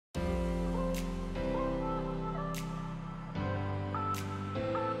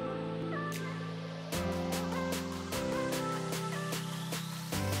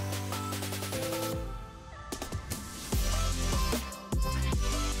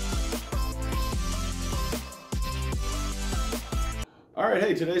right,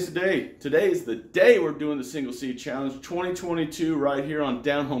 hey, today's the day. Today is the day we're doing the single seed challenge 2022 right here on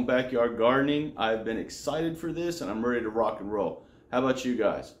Down Home Backyard Gardening. I've been excited for this and I'm ready to rock and roll. How about you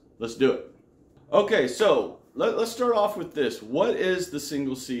guys? Let's do it. Okay, so let's start off with this. What is the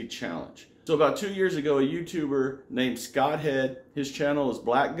single seed challenge? So about 2 years ago, a YouTuber named Scott Head, his channel is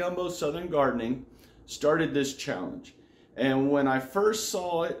Black Gumbo Southern Gardening, started this challenge. And when I first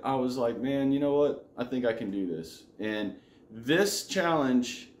saw it, I was like, man, you know what? I think I can do this. And this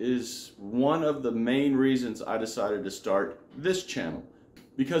challenge is one of the main reasons I decided to start this channel,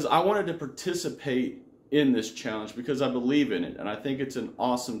 because I wanted to participate in this challenge because I believe in it and I think it's an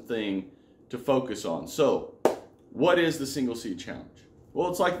awesome thing to focus on. So what is the single seed challenge? Well,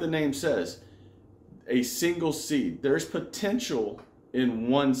 it's like the name says, a single seed. There's potential in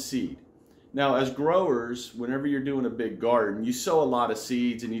one seed. Now, as growers, whenever you're doing a big garden, you sow a lot of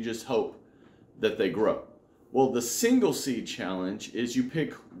seeds and you just hope that they grow. Well, the single seed challenge is you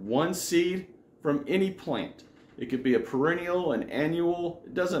pick one seed from any plant. It could be a perennial, an annual,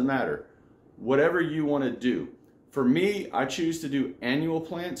 it doesn't matter. Whatever you want to do. For me, I choose to do annual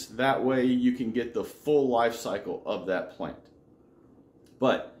plants. That way you can get the full life cycle of that plant.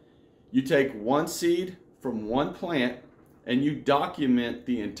 But you take one seed from one plant and you document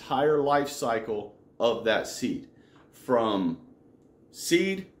the entire life cycle of that seed, from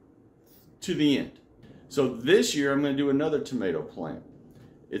seed to the end. So this year I'm going to do another tomato plant.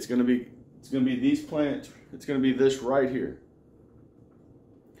 It's going to be these plants. It's going to be this right here.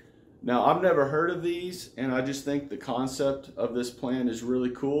 Now, I've never heard of these, and I just think the concept of this plant is really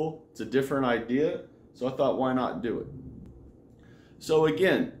cool. It's a different idea, so I thought, why not do it? So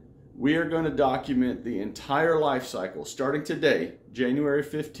again, we are going to document the entire life cycle starting today, January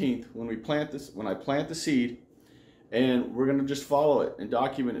 15th, when I plant the seed, and we're going to just follow it and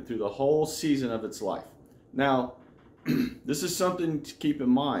document it through the whole season of its life. Now, this is something to keep in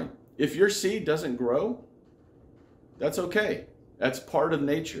mind. If your seed doesn't grow, that's okay. That's part of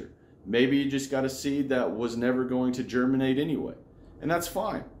nature. Maybe you just got a seed that was never going to germinate anyway, and that's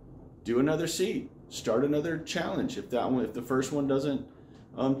fine. Do another seed. Start another challenge if the first one doesn't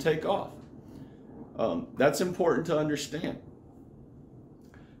take off. That's important to understand.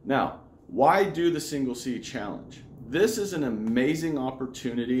 Now, why do the single seed challenge? This is an amazing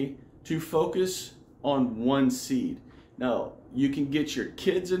opportunity to focus on one seed. Now, you can get your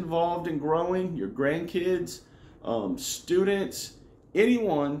kids involved in growing, your grandkids, students,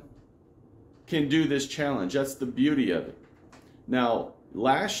 anyone can do this challenge. That's the beauty of it. Now,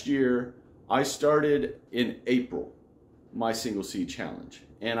 last year, I started in April, my single seed challenge.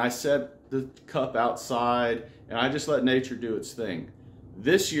 And I set the cup outside and I just let nature do its thing.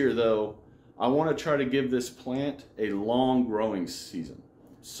 This year, though, I want to try to give this plant a long growing season.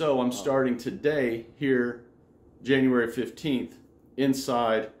 So I'm starting today here, January 15th,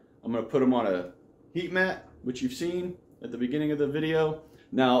 inside. I'm going to put them on a heat mat, which you've seen at the beginning of the video.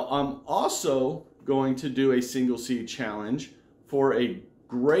 Now, I'm also going to do a single seed challenge for a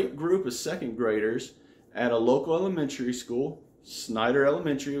great group of second graders at a local elementary school, Snyder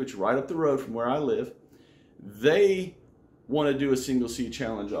Elementary, which is right up the road from where I live. They want to do a single seed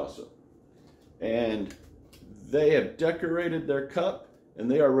challenge also. And they have decorated their cup and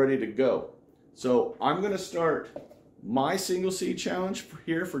they are ready to go. So I'm going to start my single seed challenge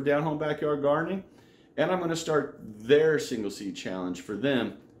here for Down Home Backyard Gardening, and I'm going to start their single seed challenge for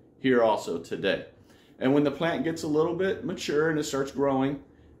them here also today. And when the plant gets a little bit mature and it starts growing,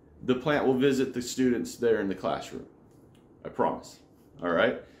 the plant will visit the students there in the classroom. I promise. All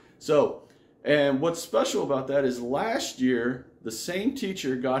right. So, and what's special about that is last year, the same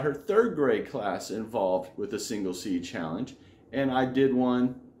teacher got her third grade class involved with a single seed challenge. And I did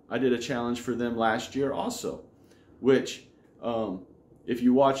a challenge for them last year also, which if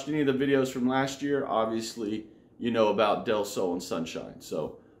you watched any of the videos from last year, obviously you know about Del Sol and Sunshine.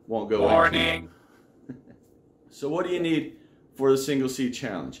 So won't go Warning. So what do you need for the single seed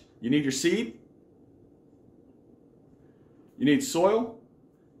challenge? You need your seed, you need soil,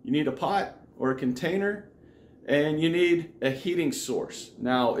 you need a pot or a container, and you need a heating source.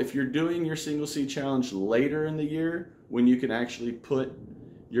 Now, if you're doing your single seed challenge later in the year, when you can actually put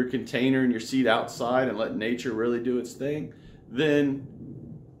your container and your seed outside and let nature really do its thing, then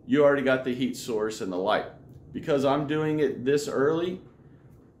you already got the heat source and the light. Because I'm doing it this early,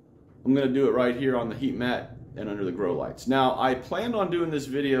 I'm going to do it right here on the heat mat and under the grow lights. Now, I planned on doing this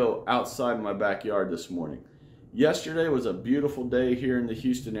video outside in my backyard this morning. Yesterday was a beautiful day here in the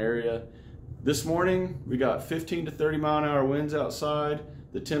Houston area. This morning, we got 15 to 30 mile an hour winds outside.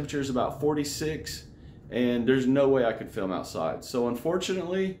 The temperature is about 46, and there's no way I could film outside. So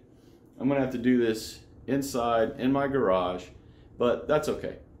unfortunately, I'm gonna have to do this inside in my garage, but that's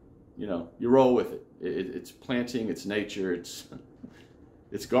okay. You know, you roll with it. It's planting, it's nature, it's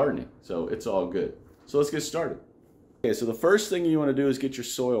gardening, so it's all good. So let's get started. Okay, so the first thing you want to do is get your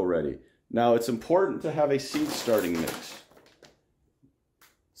soil ready. Now it's important to have a seed starting mix.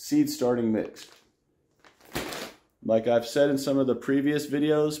 Seed starting mix. Like I've said in some of the previous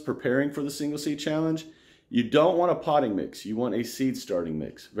videos preparing for the single seed challenge, you don't want a potting mix, you want a seed starting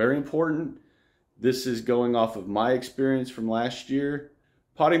mix. Very important. This is going off of my experience from last year.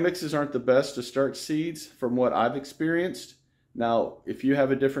 Potting mixes aren't the best to start seeds from what I've experienced. Now, if you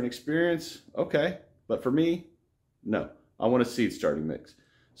have a different experience, okay. But for me, no. I want a seed starting mix.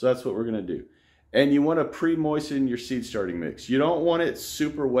 So that's what we're going to do. And you want to pre-moisten your seed starting mix. You don't want it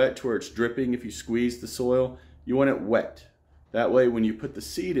super wet to where it's dripping if you squeeze the soil. You want it wet. That way when you put the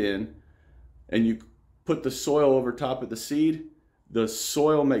seed in and you put the soil over top of the seed, the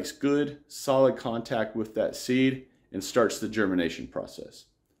soil makes good, solid contact with that seed and starts the germination process.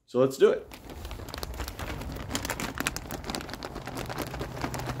 So let's do it.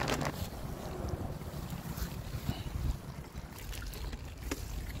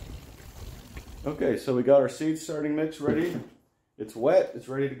 Okay, so we got our seed starting mix ready. It's wet, it's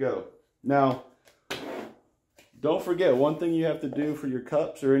ready to go. Now, don't forget, one thing you have to do for your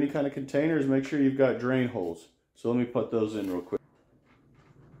cups or any kind of container is make sure you've got drain holes. So let me put those in real quick.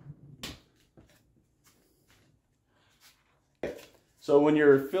 So when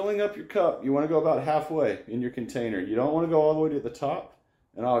you're filling up your cup, you want to go about halfway in your container. You don't want to go all the way to the top,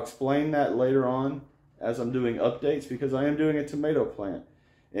 and I'll explain that later on as I'm doing updates, because I am doing a tomato plant.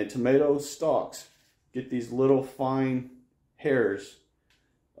 And tomato stalks get these little fine hairs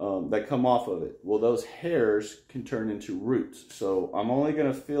that come off of it. Well, those hairs can turn into roots. So I'm only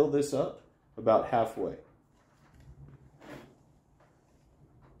going to fill this up about halfway.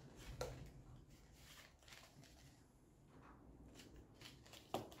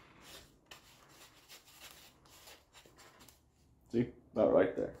 See, about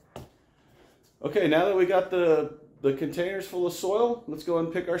right there. Okay, now that we got the containers full of soil, let's go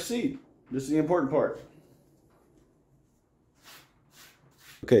and pick our seed. This is the important part.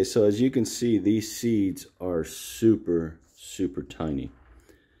 Okay, so as you can see, these seeds are super, super tiny.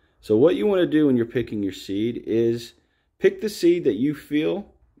 So what you want to do when you're picking your seed is pick the seed that you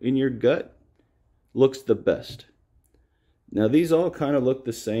feel in your gut looks the best. Now these all kind of look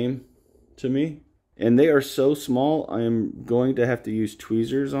the same to me, and they are so small I am going to have to use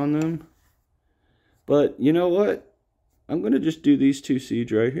tweezers on them. But you know what? I'm going to just do these two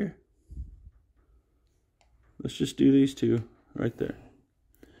seeds right here. Let's just do these two right there.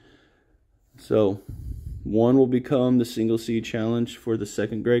 So one will become the single seed challenge for the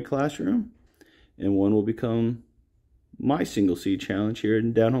second grade classroom, and one will become my single seed challenge here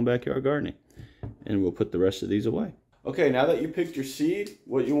in Down Home Backyard Gardening. And we'll put the rest of these away. Okay, now that you picked your seed,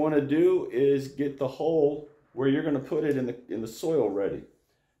 what you want to do is get the hole where you're going to put it in the soil ready.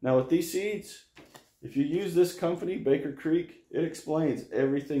 Now with these seeds, if you use this company, Baker Creek, it explains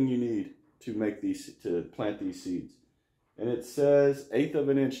everything you need to make these, to plant these seeds. And it says 1/8 of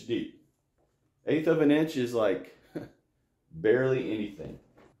an inch deep. 1/8 of an inch is like barely anything.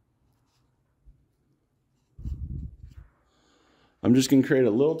 I'm just going to create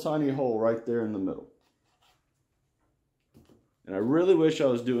a little tiny hole right there in the middle. And I really wish I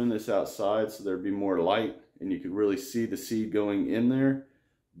was doing this outside so there'd be more light and you could really see the seed going in there.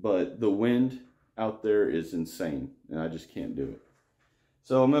 But the wind out there is insane and I just can't do it.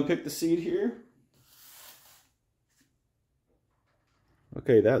 So I'm going to pick the seed here.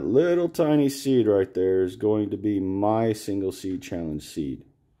 Okay, that little tiny seed right there is going to be my single seed challenge seed.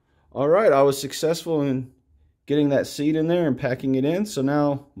 All right, I was successful in getting that seed in there and packing it in. So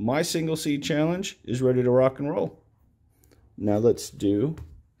now my single seed challenge is ready to rock and roll. Now let's do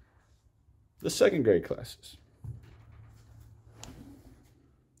the second grade classes.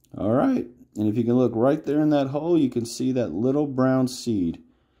 All right, and if you can look right there in that hole, you can see that little brown seed.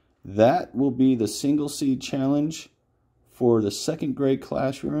 That will be the single seed challenge for the second grade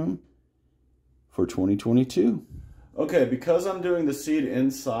classroom for 2022. Okay, because I'm doing the seed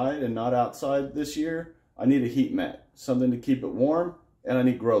inside and not outside this year, I need a heat mat, something to keep it warm, and I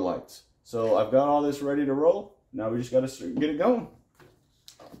need grow lights. So I've got all this ready to roll. Now we just got to get it going.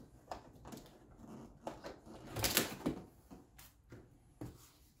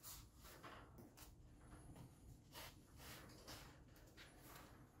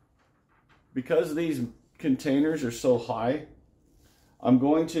 Because these containers are so high, I'm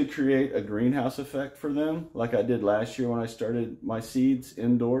going to create a greenhouse effect for them like I did last year when I started my seeds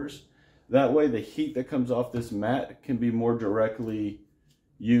indoors. That way the heat that comes off this mat can be more directly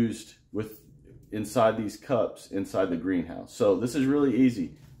used inside these cups inside the greenhouse. So this is really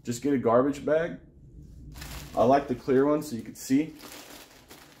easy. Just get a garbage bag. I like the clear one so you can see.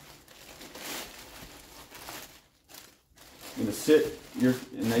 I'm gonna sit your,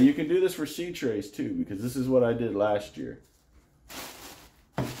 and now you can do this for seed trays too, because this is what I did last year.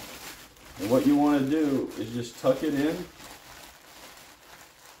 And what you want to do is just tuck it in.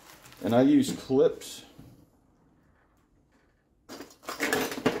 And I use clips.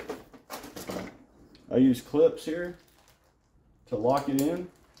 I use clips here to lock it in.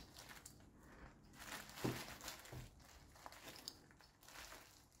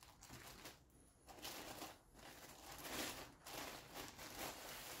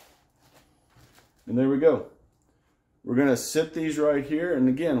 And there we go. We're going to sit these right here. And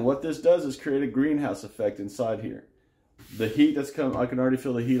again, what this does is create a greenhouse effect inside here. The heat that's coming, I can already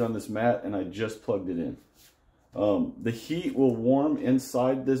feel the heat on this mat, and I just plugged it in. The heat will warm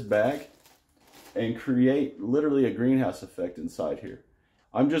inside this bag and create literally a greenhouse effect inside here.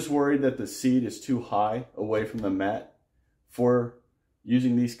 I'm just worried that the seed is too high away from the mat for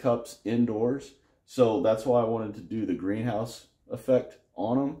using these cups indoors. So that's why I wanted to do the greenhouse effect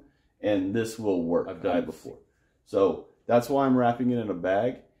on them, and this will work. I've done it before. So that's why I'm wrapping it in a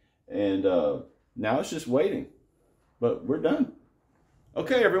bag, and now it's just waiting. But we're done.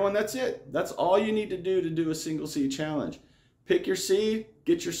 Okay, everyone, that's it. That's all you need to do a single seed challenge. Pick your seed,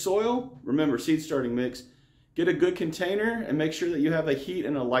 get your soil. Remember, seed starting mix. Get a good container and make sure that you have a heat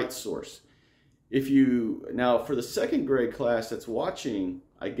and a light source. Now for the second grade class that's watching,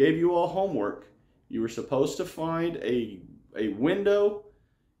 I gave you all homework. You were supposed to find a window.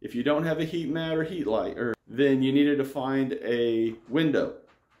 If you don't have a heat mat or heat light, then you needed to find a window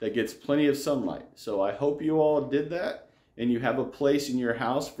that gets plenty of sunlight. So I hope you all did that, and you have a place in your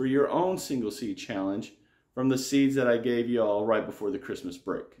house for your own single seed challenge from the seeds that I gave you all right before the Christmas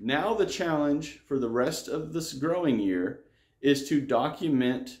break. Now the challenge for the rest of this growing year is to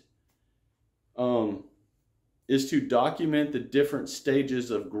document the different stages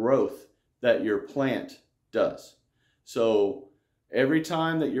of growth that your plant does. So every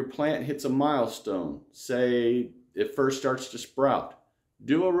time that your plant hits a milestone, say it first starts to sprout,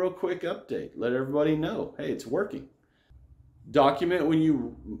 do a real quick update. Let everybody know, hey, it's working. Document when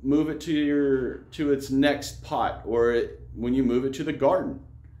you move it to its next pot, or when you move it to the garden.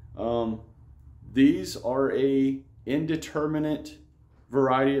 These are a indeterminate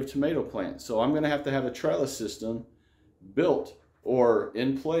variety of tomato plants. So I'm going to have a trellis system built or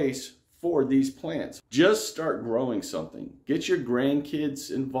in place for these plants. Just start growing something. Get your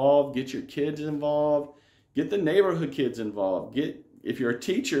grandkids involved, get your kids involved, get the neighborhood kids involved. If you're a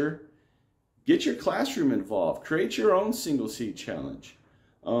teacher, get your classroom involved. Create your own single seed challenge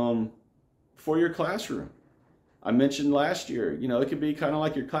for your classroom. I mentioned last year, it could be kind of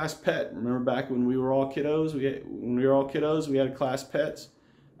like your class pet. Remember back when we were all kiddos? We had class pets.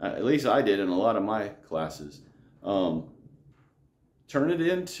 At least I did in a lot of my classes. Turn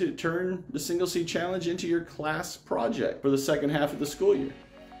the single seed challenge into your class project for the second half of the school year.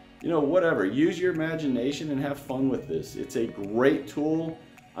 Whatever. Use your imagination and have fun with this. It's a great tool.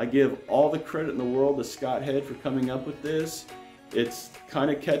 I give all the credit in the world to Scott Head for coming up with this. It's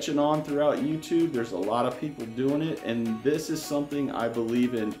kind of catching on throughout YouTube. There's a lot of people doing it, and this is something I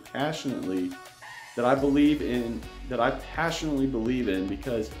believe in passionately, that I passionately believe in,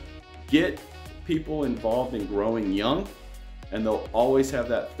 because get people involved in growing young, and they'll always have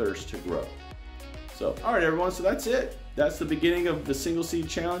that thirst to grow. So, all right, everyone, so that's it. That's the beginning of the single seed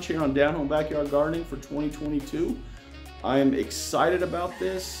challenge here on Down Home Backyard Gardening for 2022. I am excited about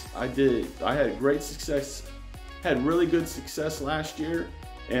this. I had great success, had really good success last year,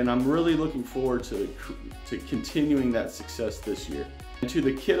 and I'm really looking forward to continuing that success this year. And to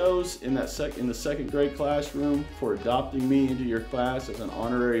the kiddos in the second grade classroom for adopting me into your class as an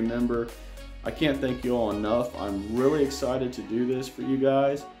honorary member, I can't thank you all enough. I'm really excited to do this for you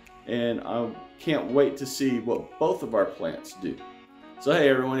guys, and I can't wait to see what both of our plants do. So hey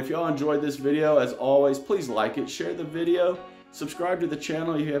everyone, if y'all enjoyed this video, as always, please like it, share the video, subscribe to the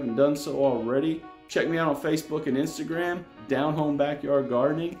channel if you haven't done so already. Check me out on Facebook and Instagram, Down Home Backyard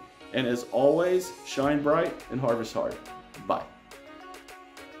Gardening, and as always, shine bright and harvest hard.